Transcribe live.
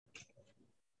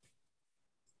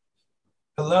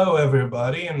Hello,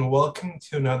 everybody, and welcome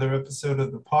to another episode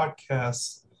of the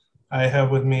podcast. I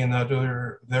have with me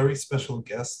another very special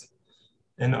guest,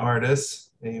 an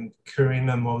artist named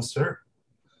Karina Moser.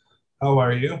 How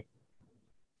are you?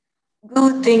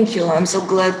 Good, thank you. I'm so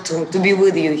glad to be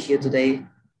with you here today.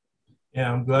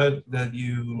 Yeah, I'm glad that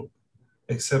you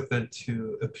accepted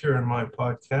to appear on my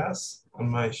podcast, on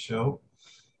my show.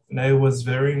 And I was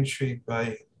very intrigued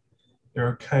by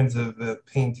your kinds of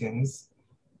paintings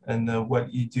and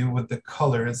what you do with the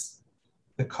colors.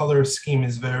 The color scheme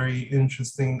is very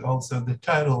interesting. Also, the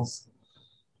titles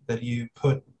that you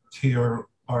put to your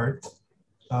art.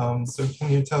 So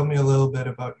can you tell me a little bit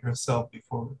about yourself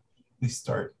before we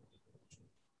start?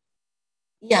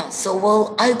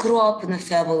 I grew up in a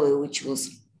family which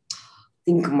was, I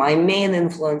think my main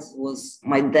influence was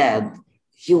my dad.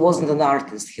 He wasn't an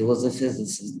artist, he was a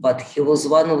physicist, but he was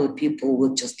one of the people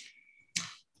with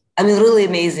really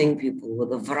amazing people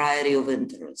with a variety of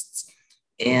interests.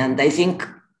 And I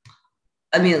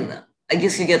mean, I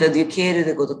guess you get educated,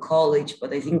 you go to college,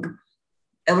 but I think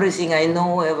everything I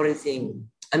know, whatever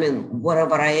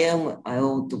I am, I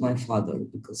owe to my father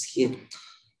because he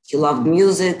loved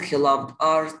music, he loved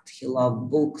art, he loved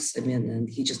books. And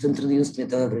he just introduced me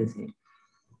to everything.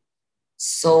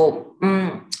 So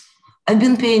I've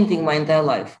been painting my entire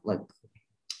life, like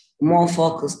more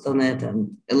focused on it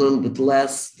and a little bit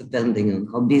less depending on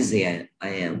how busy I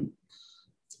am.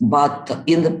 But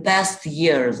in the past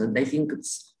years, and I think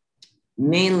it's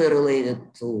mainly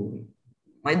related to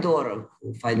my daughter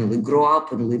who finally grew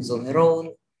up and lives on her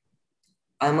own.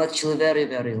 I'm actually very,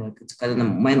 very like it's kind of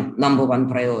my number one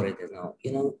priority now.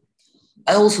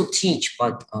 I also teach,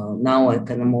 but now I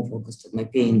kind of more focused on my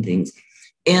paintings.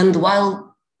 And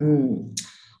while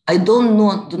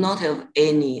do not have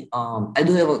any, I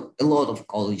do have a lot of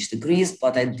college degrees,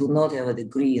 but I do not have a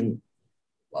degree in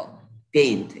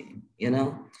painting.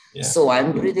 Yeah. So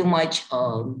I'm pretty much,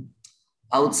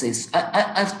 I would say,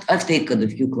 I've taken a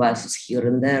few classes here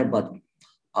and there, but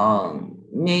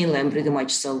mainly I'm pretty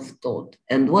much self-taught.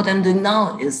 And what I'm doing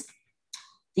now is,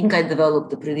 I think I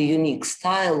developed a pretty unique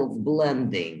style of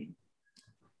blending.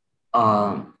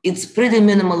 It's pretty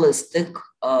minimalistic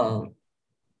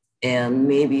and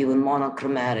maybe even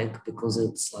monochromatic because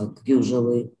it's like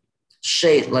usually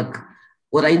shade. Like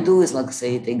what I do is like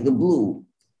say take the blue,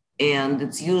 and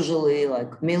it's usually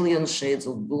like million shades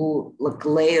of blue, like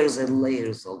layers and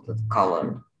layers of that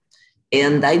color.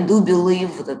 And I do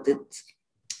believe that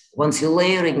once you're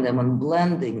layering them and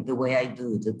blending the way I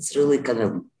do it, it's really kind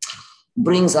of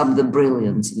brings up the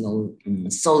brilliance,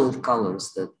 solid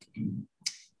colors that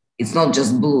it's not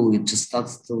just blue, it just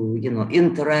starts to,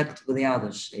 interact with the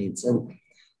other shades. And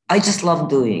I just love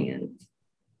doing it.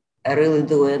 I really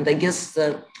do. And I guess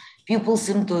people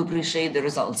seem to appreciate the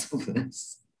results of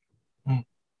this. Mm.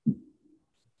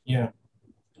 Yeah.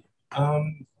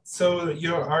 So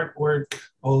your artwork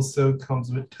also comes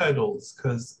with titles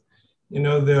because,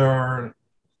 there are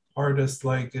artists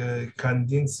like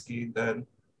Kandinsky that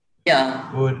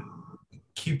would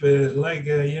keep it like,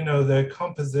 the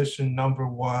composition number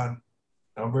one,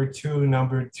 number two,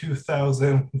 number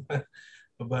 2000.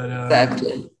 But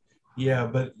Exactly. yeah,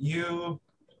 but your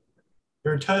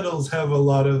titles have a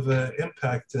lot of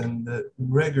impact and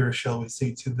rigor, shall we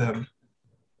say, to them,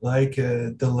 like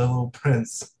The Little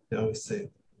Prince, shall we say.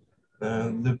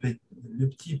 Le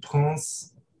Petit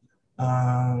Prince,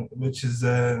 which is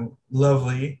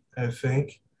lovely, I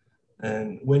think.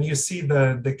 And when you see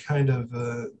the kind of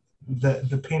the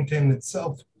painting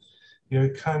itself,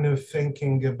 you're kind of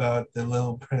thinking about the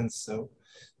Little Prince. So,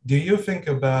 do you think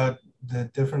about the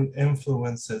different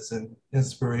influences and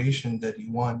inspiration that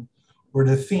you want, or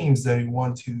the themes that you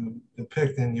want to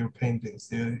depict in your paintings?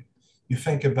 Do you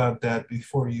think about that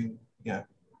before you? Yeah.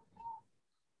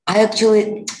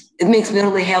 It makes me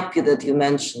really happy that you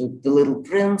mentioned The Little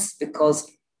Prince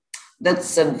because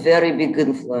that's a very big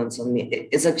influence on me.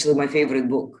 It's actually my favorite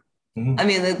book. Mm-hmm.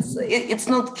 It's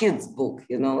not kids' book,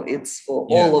 it's for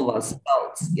Yeah. all of us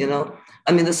adults.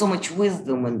 There's so much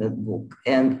wisdom in that book.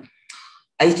 And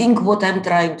I think what I'm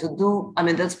trying to do,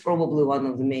 that's probably one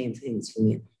of the main things for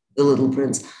me, The Little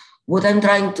Prince. What I'm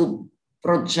trying to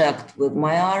project with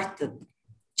my art,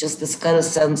 just this kind of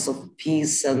sense of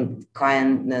peace and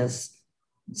kindness,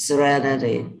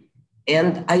 serenity.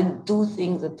 And I do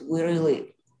think that we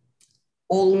really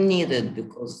all need it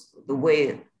because the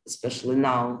way, especially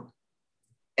now,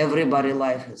 everybody's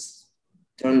life has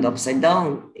turned upside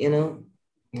down.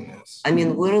 Yes. We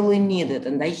really need it.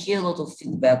 And I hear a lot of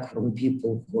feedback from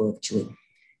people who actually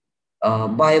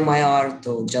buy my art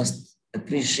or just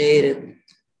appreciate it.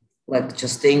 Like,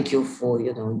 just thank you for,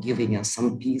 giving us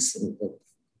some peace and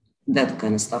that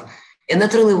kind of stuff. And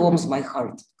that really warms my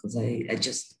heart because I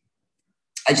just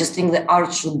think the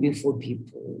art should be for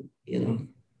people,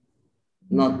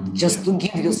 not just to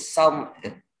give you some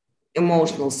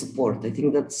emotional support. I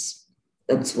think that's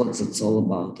what it's all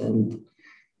about. And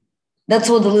that's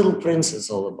what The Little Prince is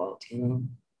all about,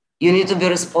 You need to be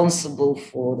responsible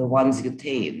for the ones you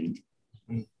tamed,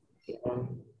 you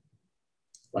know,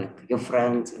 like your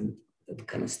friends and that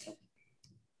kind of stuff.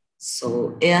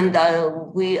 So, and I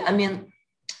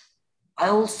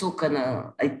also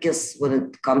I guess when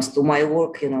it comes to my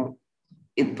work,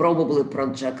 it probably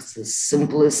projects this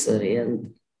simplicity.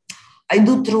 And I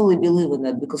do truly believe in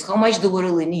that because how much do we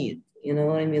really need? You know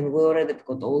what I mean? We already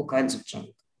got all kinds of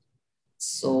junk.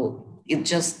 So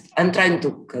I'm trying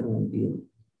to kind of be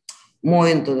more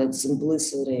into that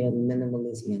simplicity and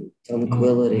minimalism and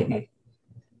tranquility. Mm-hmm.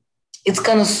 It's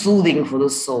kind of soothing for the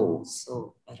soul.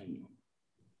 So I don't know.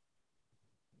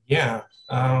 Yeah.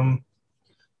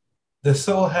 The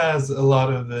soul has a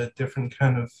lot of different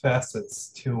kind of facets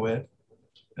to it.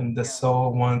 And the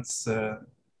soul wants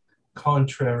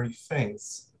contrary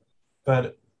things.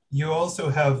 But you also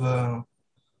have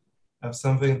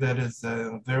something that is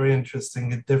very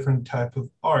interesting, a different type of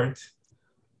art,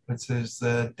 which is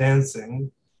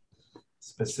dancing,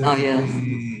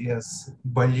 specifically, yes,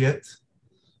 ballet.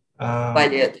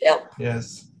 Ballet, yeah.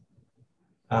 Yes.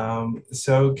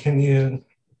 So can you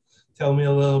tell me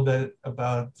a little bit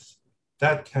about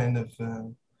that kind of,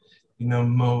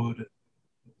 mode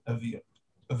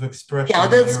of expression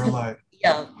in your life?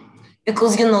 Yeah,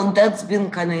 because, that's been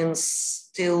kind of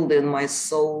instilled in my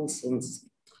soul since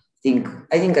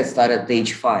I think I started at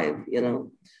age 5,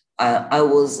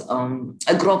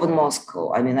 I grew up in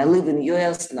Moscow. I mean, I live in the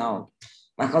US now.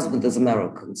 My husband is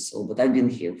American, but I've been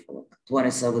here for like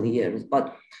 27 years.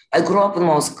 But I grew up in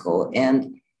Moscow,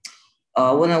 and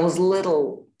when I was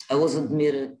little, I was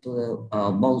admitted to the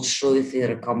Bolshoi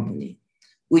Theater Company,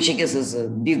 which I guess is a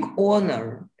big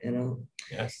honor,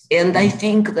 Yes. And I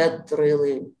think that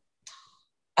really,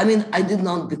 I did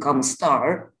not become a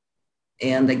star.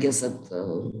 And I guess that,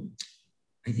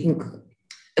 I think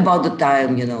about the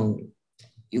time,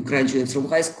 you graduate from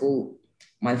high school,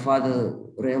 my father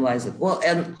realized that, well,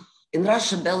 and in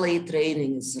Russia, ballet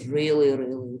training is really,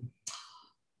 really,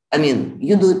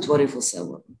 you do it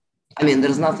 24/7.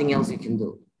 There's nothing else you can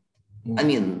do.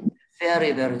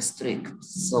 Very, very strict.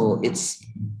 So it's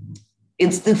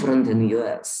different in the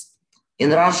US. In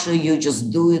Russia, you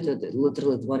just do it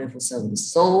literally 24/7.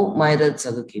 So my dad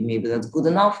said, okay, maybe that's good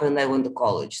enough. And I went to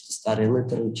college to study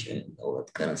literature and all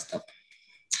that kind of stuff.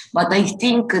 But I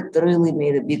think it really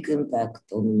made a big impact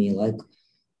on me. Like,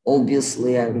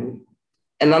 obviously, I'm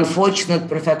an unfortunate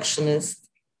perfectionist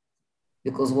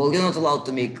because, well, you're not allowed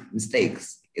to make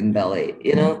mistakes in ballet,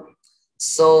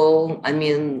 So,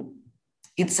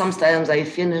 it's sometimes I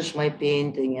finish my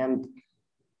painting and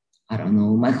I don't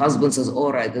know, my husband says,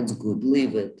 all right, that's good,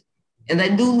 leave it. And I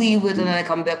do leave it and I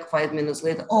come back 5 minutes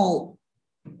later. Oh,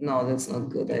 no, that's not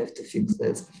good. I have to fix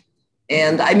this.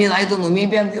 And I don't know,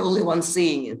 maybe I'm the only one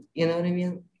seeing it. You know what I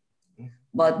mean?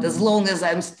 But as long as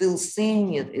I'm still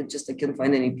seeing it, I can't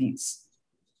find any peace.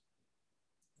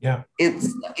 Yeah.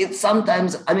 It's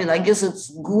sometimes, I guess it's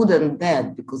good and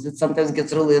bad because it sometimes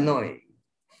gets really annoying.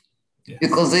 Yes.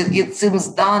 Because it seems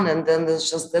done and then there's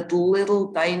just that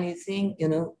little tiny thing,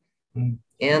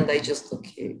 And I just,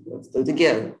 okay, let's do it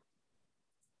again.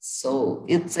 So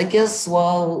it's, I guess,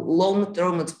 long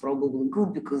term, it's probably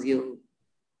good because you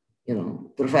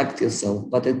perfect yourself,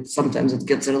 but sometimes it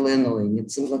gets really annoying. It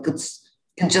seems like it's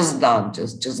just done,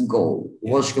 just go,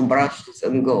 wash your brushes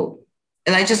and go.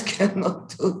 And I just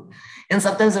cannot do. And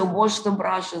sometimes I wash the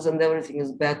brushes and everything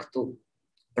is back to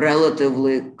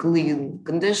relatively clean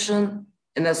condition.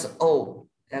 And that's,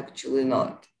 actually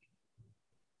not.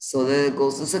 So there it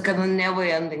goes. It's a kind of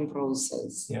never-ending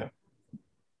process. Yeah.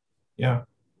 Yeah.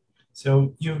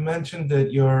 So you've mentioned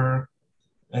that you're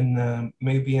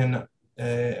maybe an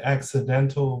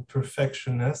accidental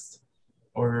perfectionist,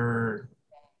 or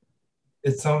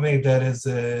it's something that is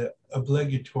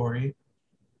obligatory.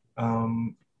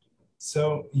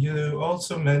 So you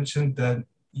also mentioned that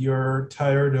you're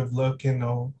tired of looking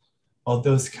all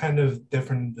those kind of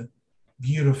different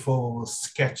beautiful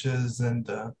sketches and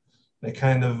the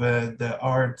kind of the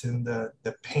art and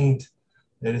the paint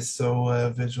that is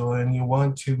so visual, and you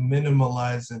want to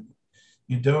minimalize it.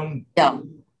 You don't.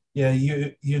 Yeah.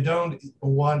 You don't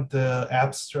want the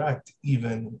abstract,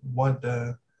 even want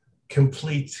the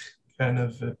complete kind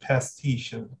of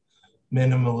pastiche of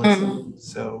minimalism. Mm-hmm.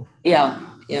 So yeah.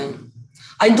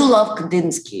 I do love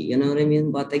Kandinsky, you know what I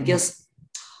mean? But I guess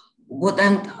what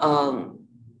I'm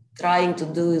trying to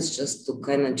do is just to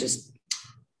kind of just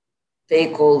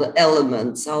take all the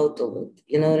elements out of it,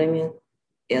 you know what I mean?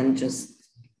 And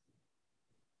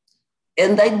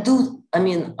I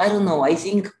don't know, I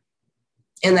think,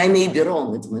 and I may be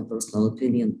wrong, it's my personal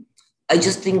opinion. I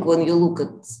just think when you look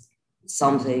at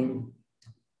something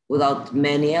without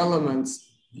many elements,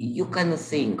 you kind of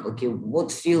think, okay,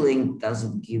 what feeling does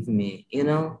it give me, you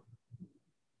know?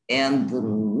 And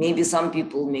maybe some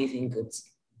people may think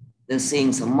they're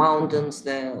seeing some mountains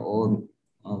there, or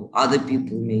other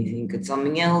people may think it's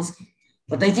something else.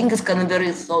 But I think it's kind of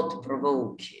very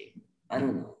thought-provoking. I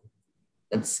don't know.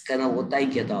 That's kind of what I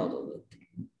get out of it.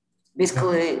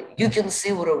 Basically, you can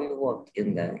see whatever you want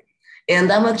in there.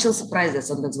 And I'm actually surprised that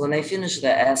sometimes when I finish, I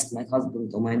ask my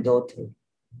husband or my daughter,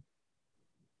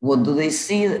 what do they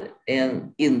see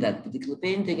in that particular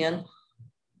painting? And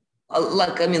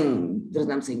the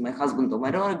reason I'm saying my husband or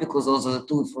my daughter, because those are the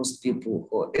two first people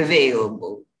who are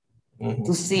available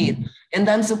to see it. And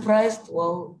I'm surprised,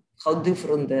 how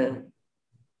different the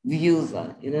views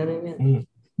are, you know what I mean?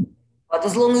 But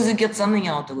as long as you get something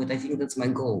out of it, I think that's my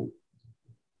goal,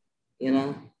 you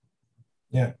know?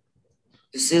 Yeah.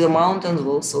 You see the mountains,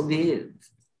 well, so be it.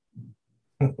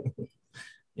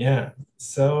 Yeah.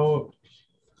 So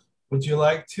would you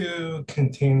like to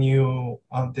continue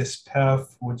on this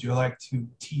path? Would you like to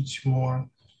teach more?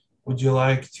 Would you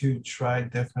like to try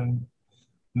different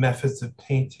methods of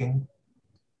painting?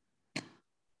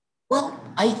 Well,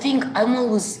 I think I'm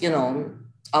always,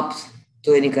 up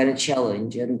to any kind of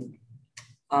challenge. And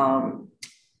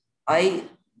I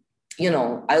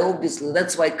obviously,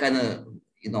 that's why kind of,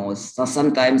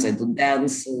 sometimes I do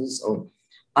dances, or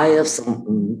I have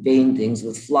some paintings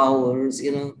with flowers,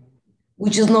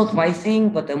 which is not my thing,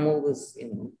 but I'm always,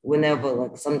 whenever,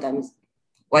 like sometimes,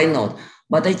 why not?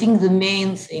 But I think the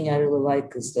main thing I really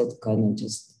like is that kind of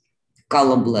just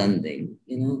color blending,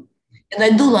 And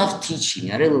I do love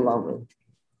teaching. I really love it.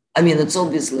 I mean, it's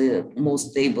obviously a more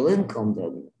stable income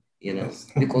than, Yes.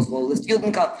 because the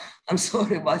student can't, I'm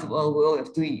sorry, but we all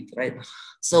have to eat, right?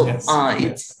 So Yes.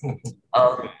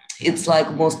 it's like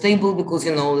more stable because,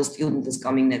 the student is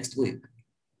coming next week,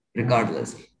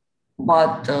 regardless.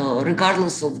 But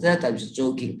regardless of that, I'm just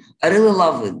joking. I really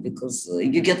love it because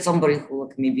you get somebody who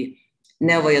like maybe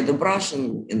never had a brush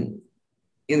in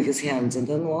his hands, and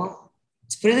then,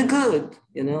 it's pretty good,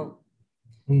 And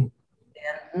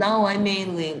now I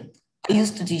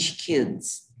used to teach kids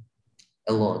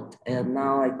a lot, and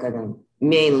now I kind of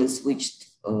mainly switched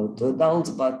to adults,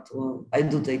 but I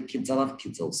do take kids. I love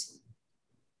kids also.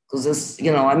 Because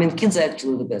kids are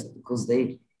actually the best because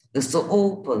they're so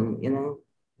open,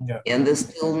 Yeah. And they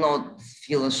still not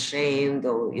feel ashamed,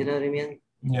 or you know what I mean?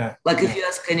 Yeah. Like if you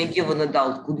ask any given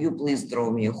adult, could you please draw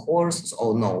me a horse?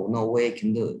 Oh no way I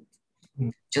can do it.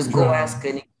 Just go ask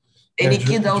any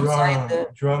kid outside.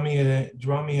 Draw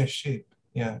me a sheep.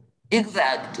 Yeah.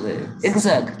 Exactly.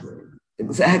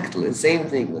 Same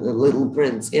thing with the Little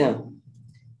Prince. Yeah.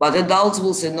 But adults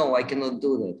will say, no, I cannot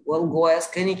do that. Well, go ask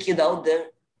any kid out there.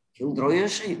 He'll draw you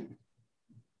a sheep.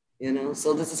 So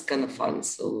this is kind of fun.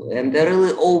 So, and they're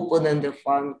really open and they're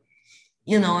fun,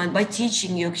 and by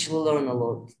teaching, you actually learn a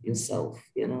lot yourself,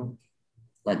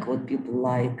 like what people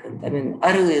like. And I mean, I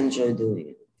really enjoy doing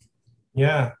it.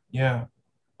 Yeah.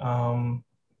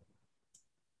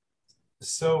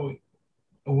 So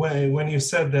when you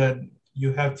said that you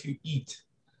have to eat,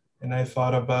 and I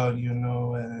thought about,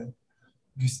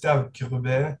 Gustave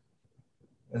Courbet,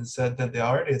 and said that the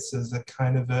artist is a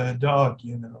kind of a dog,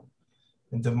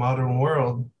 In the modern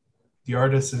world, the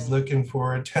artist is looking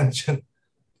for attention,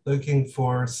 looking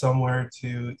for somewhere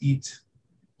to eat,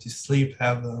 to sleep,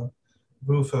 have a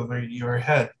roof over your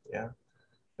head. Yeah.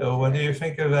 So what do you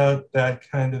think about that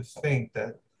kind of thing?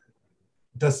 That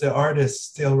does the artist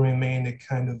still remain a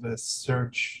kind of a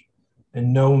search, a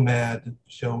nomad,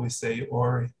 shall we say,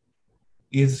 or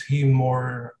is he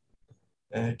more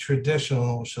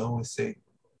traditional, shall we say?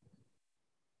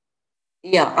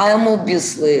 Yeah, I am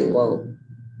obviously,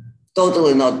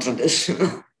 totally not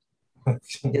traditional,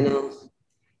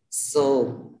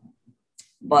 So,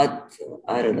 but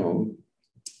I don't know.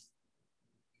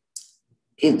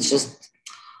 It's just,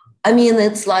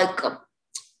 it's like,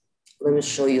 let me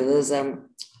show you this.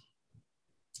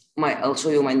 I'll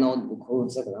show you my notebook. Hold on a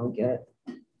second, I'll get it.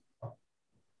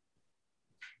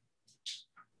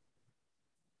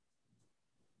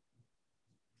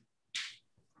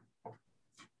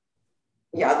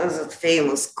 Yeah, there's a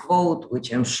famous quote,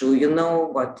 which I'm sure you know,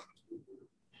 but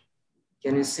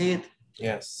can you see it?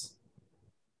 Yes.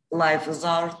 Life is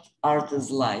art, art is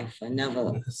life. I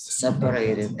never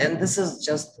separate it. And this is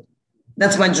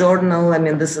that's my journal. I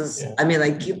mean,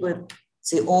 I keep it,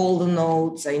 see all the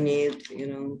notes I need,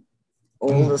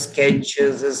 all the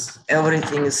sketches,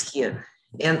 everything is here.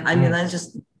 And I mean, this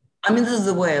is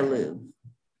the way I live.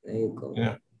 There you go.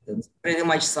 Yeah. That pretty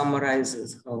much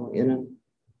summarizes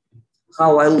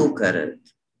how I look at it.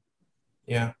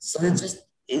 Yeah. So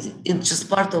it's just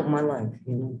part of my life,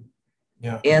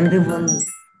 Yeah. And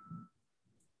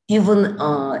even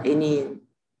any,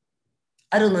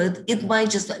 I don't know, it might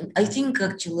just, I think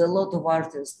actually a lot of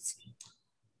artists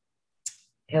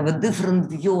have a different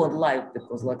view on life,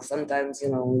 because like sometimes,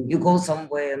 you go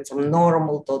somewhere and some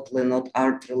normal, totally not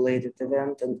art related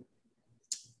event, and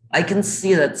I can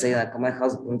see that, say, like my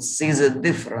husband sees it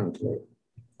differently.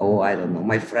 Or I don't know,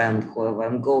 my friend, whoever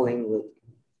I'm going with.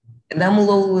 And I'm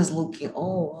always looking,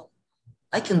 oh,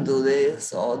 I can do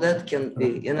this, or that can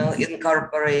be,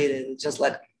 incorporated, just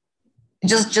like,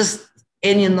 just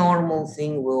any normal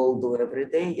thing we all do every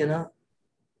day,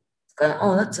 It's kind of,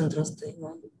 oh, that's interesting.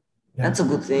 Yeah. That's a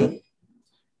good thing.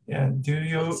 Yeah. Do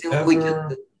you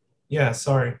ever? Yeah.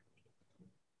 Sorry.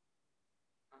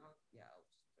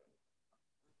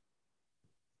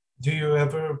 Do you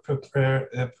ever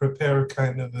prepare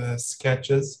kind of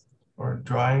sketches or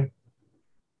drawing?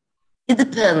 It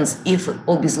depends. If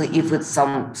obviously if it's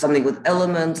something with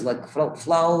elements like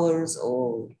flowers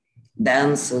or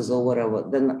dances or whatever,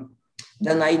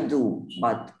 then I do.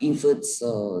 But if it's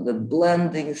the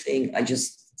blending thing, I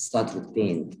just start with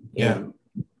paint. Yeah.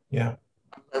 Yeah.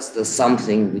 Unless there's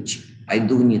something which I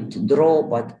do need to draw,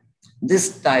 but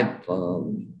this type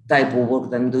of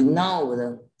work that I'm doing now with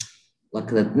like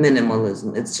that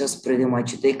minimalism, it's just pretty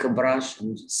much you take a brush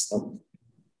and just start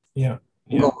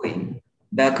going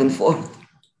back and forth.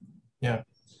 Yeah.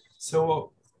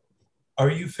 So are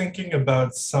you thinking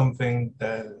about something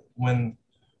that when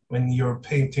you're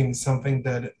painting, something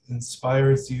that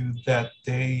inspires you that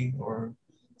day, or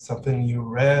something you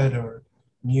read or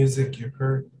music you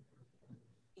heard?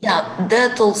 Yeah,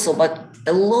 that also, but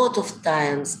a lot of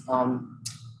times,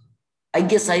 I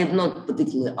guess I am not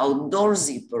particularly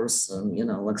outdoorsy person,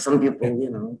 like some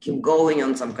people, keep going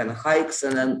on some kind of hikes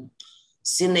and then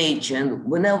see nature. And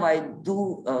whenever I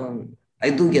do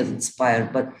get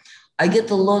inspired, but I get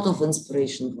a lot of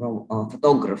inspiration from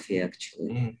photography,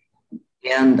 actually.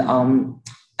 And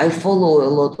I follow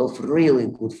a lot of really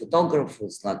good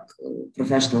photographers, like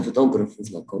professional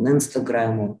photographers, like on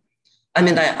Instagram. Or, I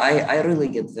mean, I really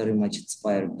get very much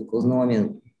inspired because,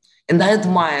 and I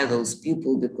admire those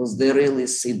people because they really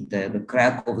sit there, the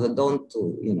crack of the dawn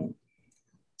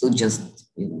to just,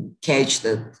 catch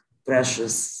that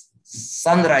precious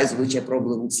sunrise, which I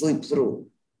probably would sleep through.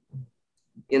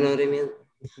 You know what I mean?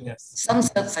 Yes.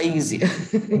 Sunsets are easier.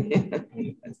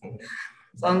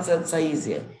 Sunsets are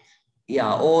easier.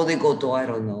 Yeah, or they go to, I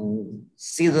don't know,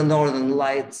 see the northern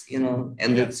lights, and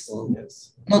it's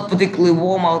not particularly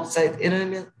warm outside, you know what I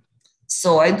mean?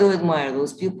 So I do admire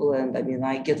those people, and I mean,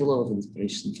 I get a lot of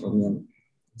inspiration from them.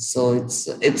 So it's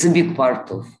a big part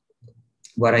of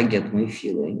where I get my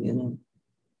feeling.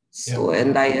 So,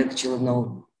 and I actually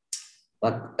know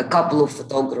like a couple of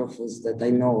photographers that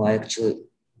I know. I actually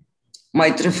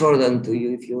might refer them to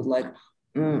you if you would like.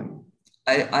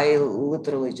 I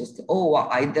literally just,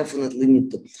 I definitely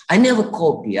need to. I never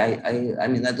copy. I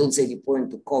mean, I don't see any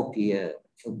point to copy a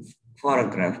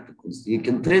photograph because you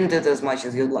can print it as much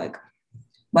as you'd like.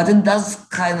 But it does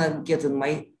kind of get in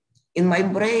my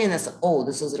brain as,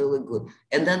 this is really good.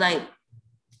 And then I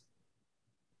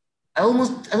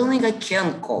don't think I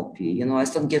can copy, I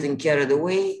start getting carried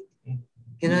away.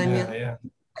 You know what I mean? Yeah.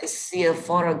 I see a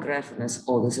photograph and I say,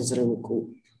 this is really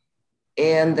cool.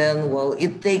 And then,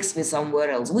 it takes me somewhere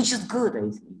else, which is good,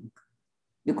 I think,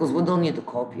 because we don't need to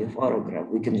copy a photograph.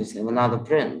 We can just have another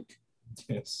print.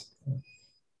 Yes.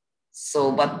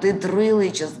 So, but it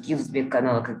really just gives me kind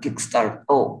of like a kickstart.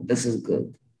 This is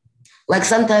good. Like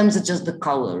sometimes it's just the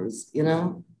colors,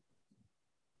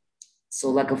 So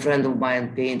like a friend of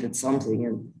mine painted something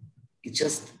and it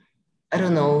just, I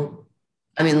don't know.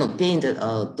 I mean, not painted,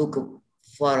 took a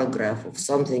photograph of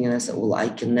something and I said, I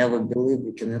can never believe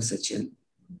we can have such a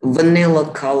vanilla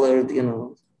colored,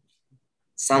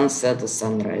 sunset or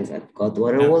sunrise. I forgot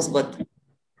what it was,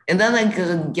 and then I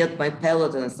could get my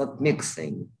palette and start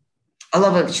mixing. I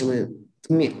love actually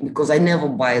to mix because I never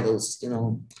buy those, you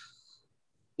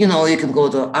can go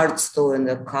to an art store and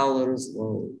the colors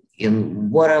or in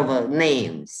whatever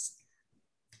names.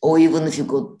 Or even if you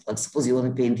go, like suppose you want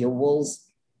to paint your walls.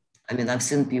 I mean, I've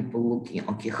seen people looking,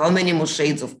 okay, how many more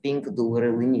shades of pink do we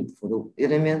really need for the, you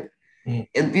know what I mean?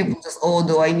 And people just,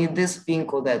 do I need this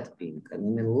pink or that pink?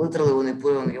 And I mean, literally when you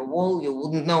put it on your wall, you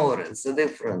wouldn't notice the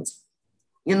difference.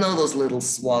 Those little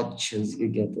swatches you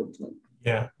get it.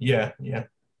 Yeah.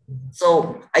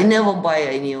 So I never buy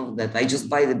any of that. I just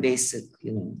buy the basic,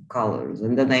 colors,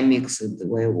 and then I mix it the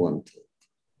way I want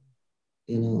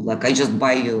it. Like I just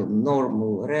buy you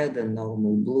normal red and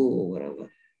normal blue or whatever.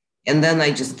 And then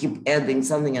I just keep adding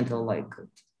something until I like it.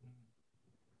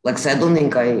 Like so I don't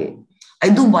think I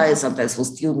do buy it sometimes for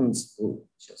students who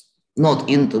just not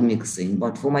into mixing,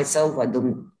 but for myself, I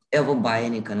don't ever buy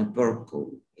any kind of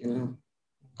purple.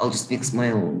 I'll just mix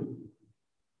my own.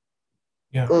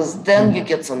 Yeah. Because then you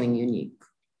get something unique.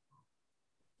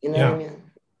 You know what I mean?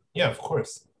 Yeah, of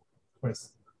course. Of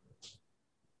course.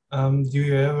 Do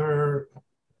you ever,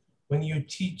 when you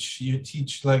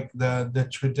teach like the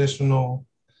traditional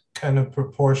kind of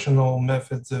proportional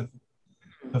methods of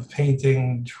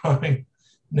painting, drawing?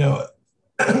 No.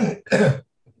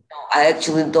 I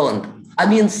actually don't. I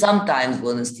mean, sometimes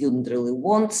when a student really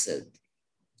wants it.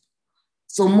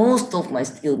 So most of my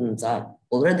students are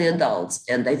already adults,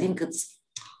 and I think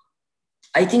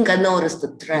I noticed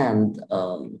a trend.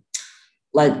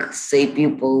 Like say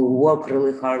people work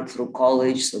really hard through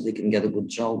college so they can get a good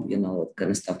job, that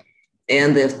kind of stuff.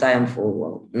 And they have time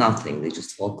for nothing. They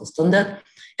just focused on that.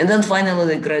 And then finally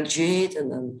they graduate and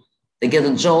then they get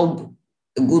a job,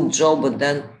 a good job, and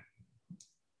then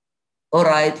all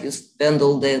right, you spend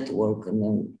all day at work, and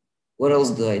then what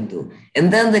else do I do?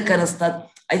 And then they kind of start,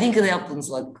 I think it happens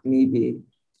like maybe,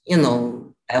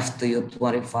 after you're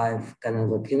 25, kind of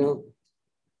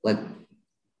like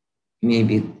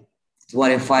maybe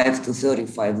 25 to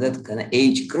 35, that kind of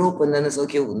age group. And then it's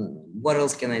okay, what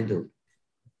else can I do?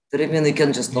 But I mean, you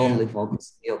can just only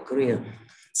focus on your career.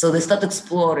 So they start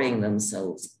exploring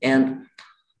themselves, and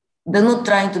they're not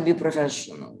trying to be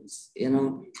professionals,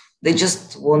 they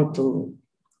just want to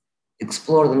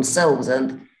explore themselves.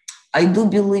 And I do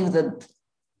believe that,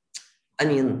 I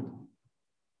mean,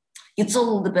 it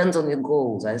all depends on your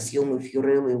goals. I assume if you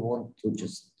really want to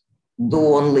just do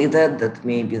only that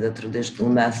maybe the traditional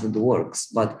method works.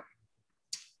 But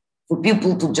for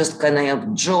people to just kind of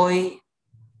have joy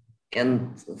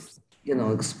and,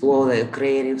 explore their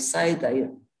creative side,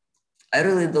 I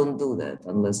really don't do that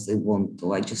unless they want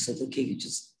to. I just said, okay,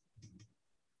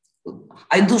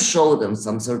 I do show them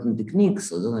some certain techniques,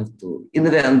 so they don't have to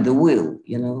invent the wheel,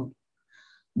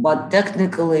 But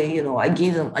technically, I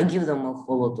give them a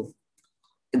whole lot of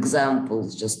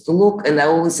examples just to look, and I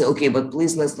always say, okay, but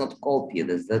please let's not copy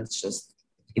this. That's just,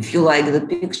 if you like the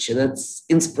picture, that's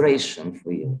inspiration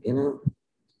for you,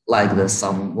 like there's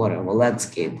some whatever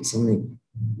landscape or something.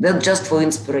 That's just for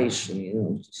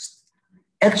inspiration, Just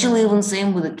actually even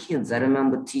same with the kids. I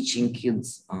remember teaching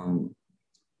kids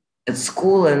at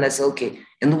school, and I said, okay,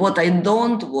 and what I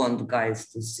don't want guys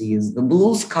to see is the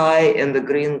blue sky and the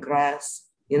green grass.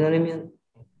 You know what I mean?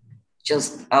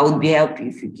 Just I would be happy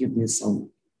if you give me some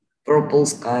purple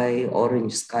sky,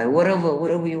 orange sky,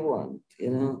 whatever you want,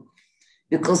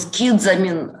 Because kids, I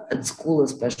mean, at school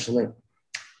especially,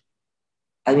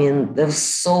 I mean, they're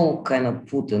so kind of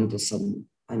put into some,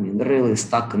 I mean, really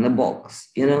stuck in a box,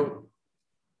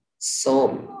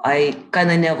 So I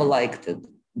kind of never liked it.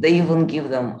 They even give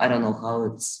them, I don't know how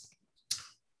it's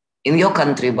in your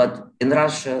country, but in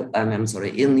Russia, I'm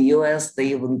sorry, in the US, they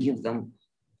even give them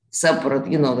separate,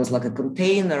 there's like a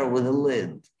container with a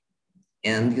lid,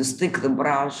 and you stick the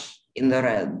brush in the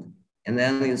red, and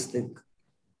then you stick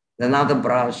another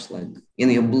brush like in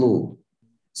your blue.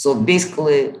 So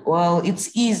basically, well,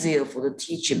 it's easier for the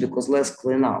teacher because less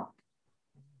clean up,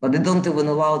 but they don't even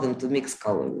allow them to mix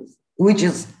colors, which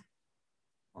is,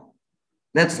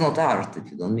 that's not art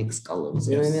if you don't mix colors,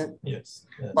 you know what I mean? Yes.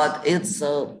 But it's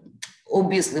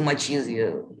obviously much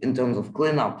easier in terms of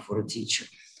cleanup for a teacher.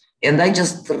 And I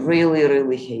just really,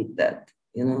 really hate that,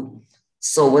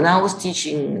 So when I was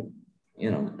teaching,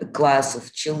 a class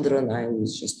of children, I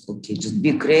was just, okay, just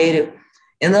be creative.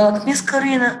 And they're like, Miss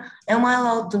Karina, am I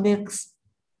allowed to mix?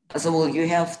 I said, well, you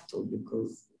have to,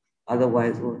 because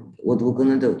otherwise what we're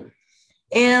gonna do?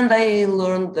 And I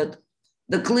learned that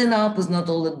the cleanup is not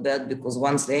all that bad, because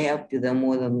once they're happy, they're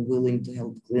more than willing to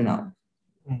help clean up.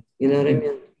 You know what I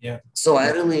mean? Yeah. So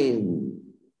I really,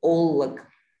 all like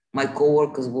my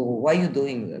coworkers, well, why are you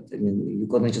doing that? I mean, you're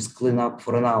gonna just clean up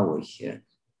for an hour here.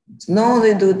 No,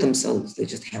 they do it themselves. They're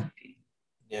just happy.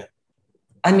 Yeah.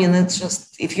 I mean, it's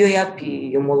just, if you're happy,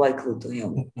 you're more likely to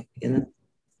help,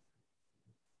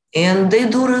 And they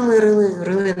do really, really,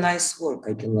 really nice work.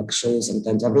 I can like show you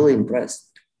sometimes. I'm really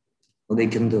impressed what they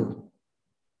can do.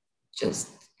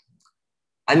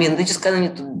 I mean, they just kind of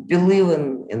need to believe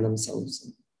in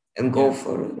themselves and go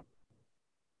for it.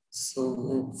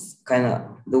 So it's kind of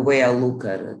the way I look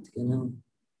at it,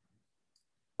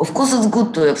 Of course, it's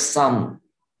good to have some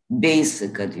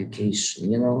basic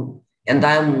education, And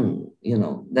I'm,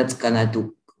 that's kind of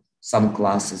took some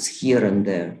classes here and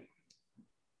there.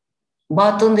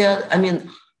 But on the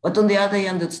other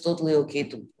hand, it's totally okay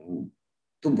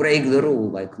to break the rule.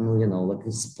 Like, like I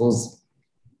suppose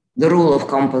the rule of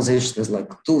composition is like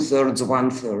 2/3,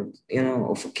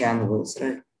 1/3, of a canvas,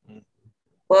 right?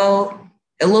 Well,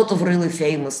 a lot of really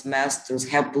famous masters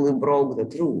happily broke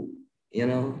that rule,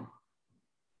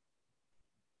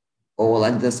 or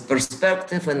like this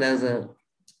perspective and there's a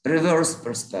reverse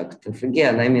perspective.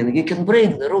 Again, you can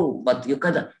break the rule, but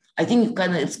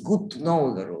it's good to know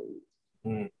the rule.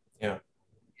 Yeah.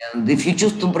 And if you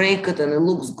choose to break it and it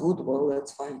looks good, well,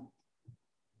 that's fine.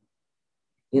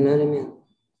 You know what I mean?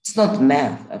 It's not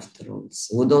math after all.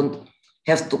 So we don't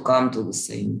have to come to the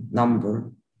same number.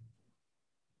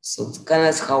 So it's kind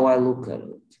of how I look at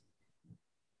it.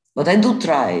 But I do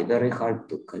try very hard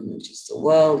to kind of just,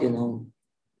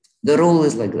 the rule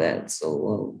is like that. So,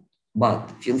 but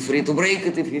feel free to break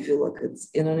it if you feel like it's,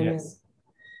 you know what I mean?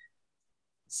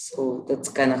 So that's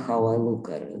kind of how I look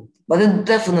at it. But it's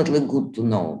definitely good to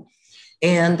know.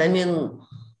 And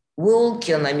we all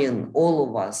can, all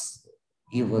of us,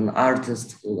 even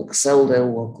artists who excel their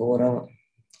work or whatever,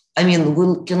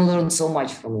 we can learn so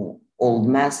much from old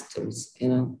masters,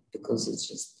 because it's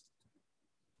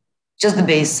just the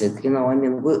basic,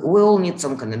 we all need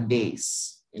some kind of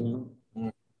base,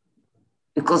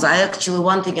 because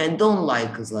one thing I don't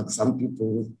like is like some people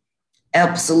with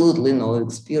absolutely no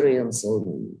experience or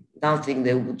nothing,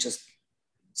 they would just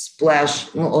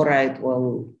splash, all right,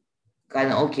 well,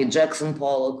 kind of, okay, Jackson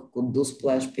Pollock could do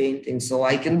splash painting, so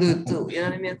I can do it too, you know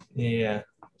what I mean? Yeah.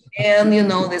 And,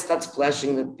 they start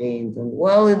splashing the paint, and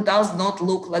well, it does not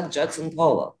look like Jackson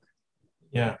Pollock.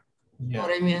 Yeah. You know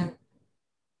what I mean?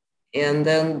 And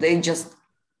then they just,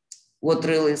 what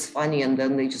really is funny, and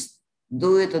then they just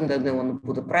do it, and then they want to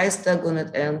put a price tag on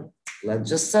it, and let's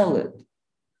just sell it.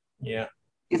 Yeah.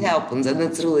 It happens, and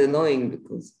it's really annoying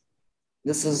because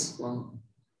this is, well,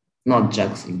 not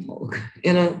Jackson Pollock,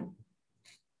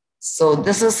 So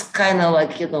this is kind of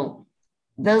like,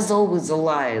 there's always a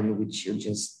line which you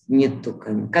just need to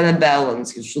kind of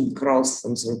balance. You should cross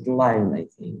some certain line, I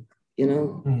think,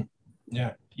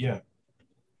 Yeah.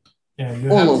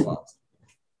 All of us.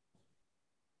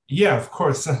 Yeah, of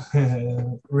course.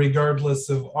 Regardless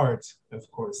of art, of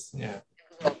course. Yeah.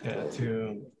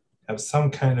 To have some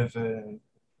kind of a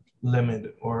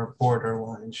limit or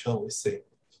borderline, shall we say.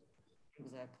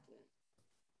 Exactly.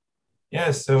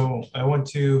 Yeah, so I want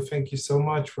to thank you so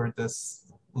much for this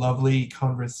lovely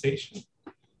conversation.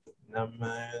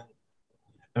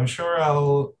 I'm sure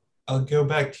I'll go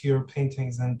back to your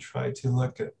paintings and try to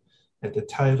look at the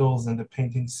titles and the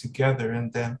paintings together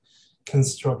and then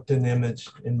construct an image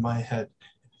in my head.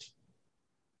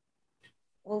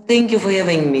 Well, thank you for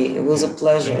having me. It was a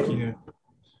pleasure. Thank you.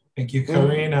 Thank you,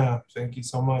 Karina. Thank you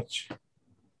so much.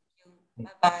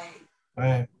 Bye-bye.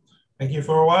 Bye. Thank you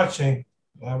for watching.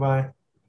 Bye-bye.